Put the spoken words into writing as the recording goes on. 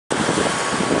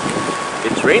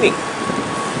It's raining.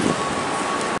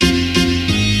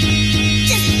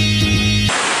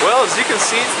 Well, as you can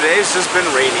see, today it's just been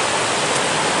raining.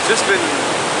 Just been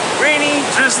rainy,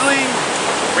 drizzly,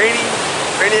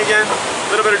 rainy again. A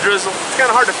little bit of drizzle. It's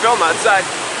kind of hard to film outside,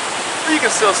 but you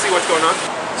can still see what's going on.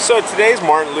 So today's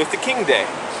Martin Luther King Day.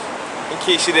 In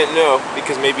case you didn't know,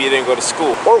 because maybe you didn't go to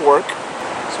school or work.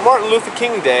 So Martin Luther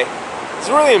King Day is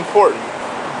really important.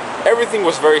 Everything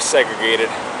was very segregated.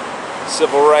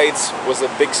 Civil rights was a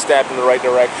big step in the right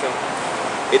direction.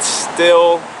 It's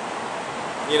still,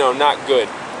 you know, not good.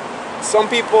 Some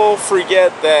people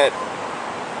forget that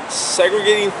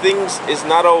segregating things is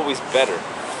not always better,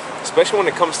 especially when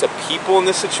it comes to people in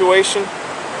this situation.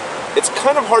 It's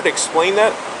kind of hard to explain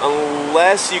that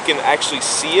unless you can actually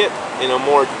see it in a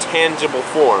more tangible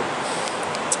form.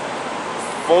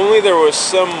 If only there was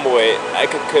some way I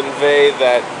could convey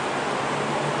that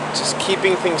just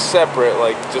keeping things separate,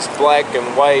 like just black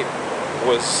and white,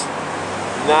 was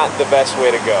not the best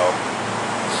way to go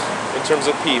in terms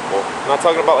of people. I'm not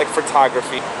talking about like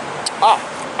photography. Ah,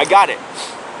 I got it.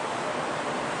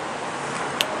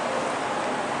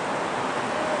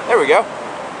 There we go.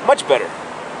 Much better.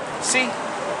 See,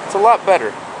 it's a lot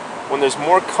better when there's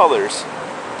more colors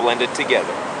blended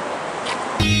together.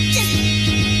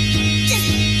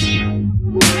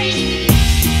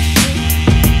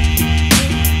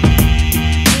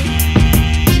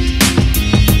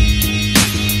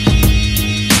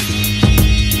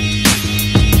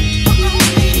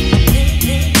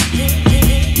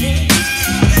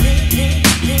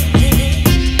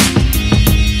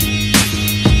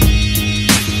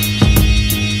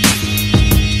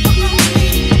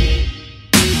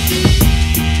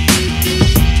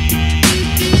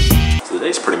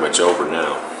 Over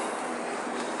now.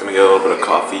 Gonna get a little bit of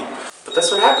coffee, but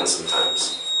that's what happens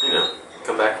sometimes. You know,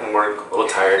 come back from work a little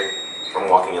tired from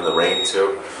walking in the rain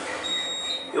too.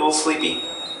 Get a little sleepy.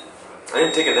 I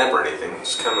didn't take a nap or anything.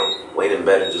 Just kind of laid in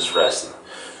bed and just rested.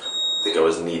 I think I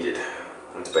was needed.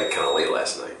 I went to bed kind of late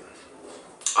last night.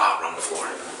 Ah, we're on the floor.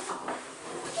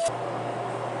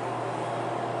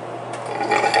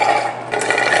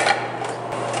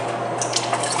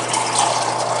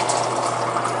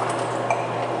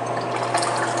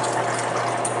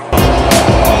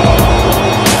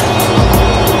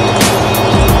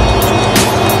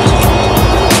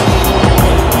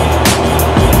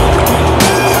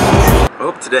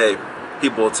 Today,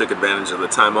 people took advantage of the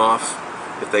time off,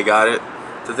 if they got it,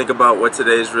 to think about what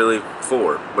today is really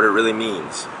for, what it really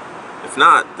means. If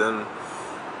not, then,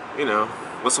 you know,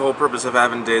 what's the whole purpose of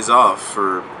having days off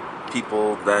for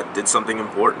people that did something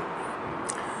important?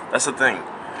 That's the thing.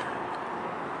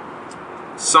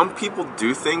 Some people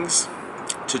do things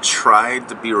to try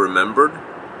to be remembered,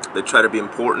 they try to be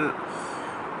important,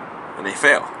 and they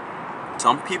fail.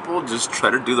 Some people just try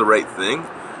to do the right thing,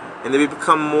 and they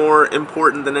become more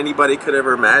important than anybody could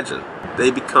ever imagine.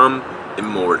 They become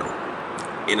immortal,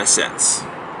 in a sense.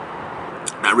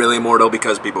 Not really immortal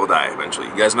because people die eventually.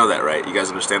 You guys know that, right? You guys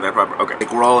understand that proper? Okay.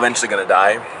 Like, we're all eventually gonna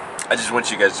die. I just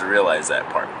want you guys to realize that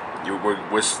part.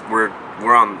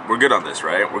 We're good on this,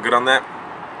 right? We're good on that.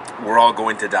 We're all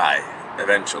going to die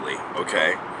eventually.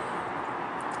 Okay.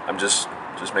 I'm just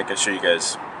making sure you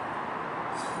guys.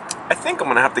 I think I'm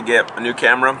gonna have to get a new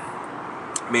camera.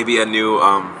 Maybe a new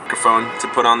microphone to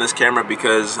put on this camera,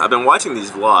 because I've been watching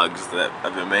these vlogs that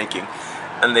I've been making,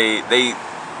 and they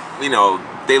you know,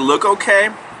 they look okay,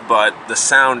 but the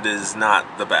sound is not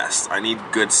the best. I need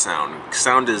good sound.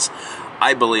 Sound is,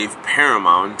 I believe,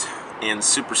 paramount and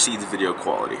supersedes video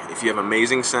quality. If you have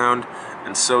amazing sound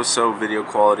and so-so video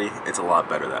quality, it's a lot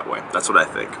better that way. That's what I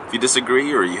think. If you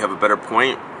disagree or you have a better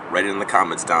point, write it in the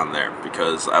comments down there,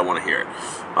 because I want to hear it.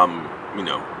 You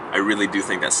know, I really do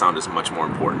think that sound is much more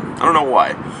important. I don't know why.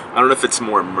 I don't know if it's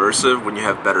more immersive when you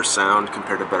have better sound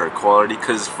compared to better quality.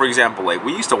 Because, for example, like,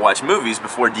 we used to watch movies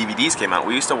before DVDs came out.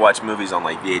 We used to watch movies on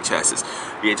like VHSs.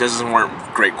 VHSs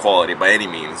weren't great quality by any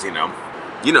means, you know.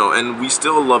 And we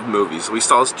still love movies. We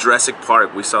saw Jurassic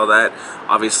Park. We saw that,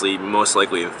 obviously, most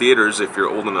likely in theaters. If you're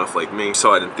old enough like me,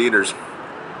 saw it in theaters.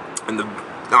 And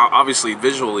obviously,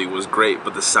 visually was great,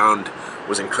 but the sound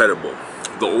was incredible.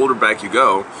 The older back you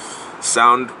go,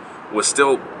 sound was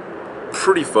still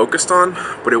pretty focused on,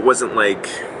 but it wasn't like,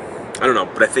 I don't know,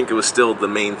 but I think it was still the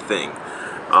main thing.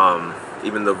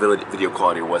 Even though video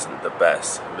quality wasn't the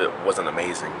best, it wasn't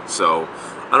amazing. So,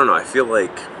 I don't know, I feel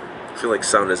like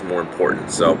sound is more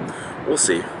important. So, we'll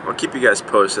see. I'll keep you guys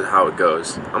posted how it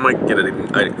goes. I might get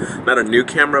not a new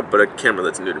camera, but a camera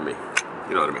that's new to me.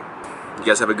 You know what I mean. You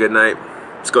guys have a good night.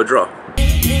 Let's go draw.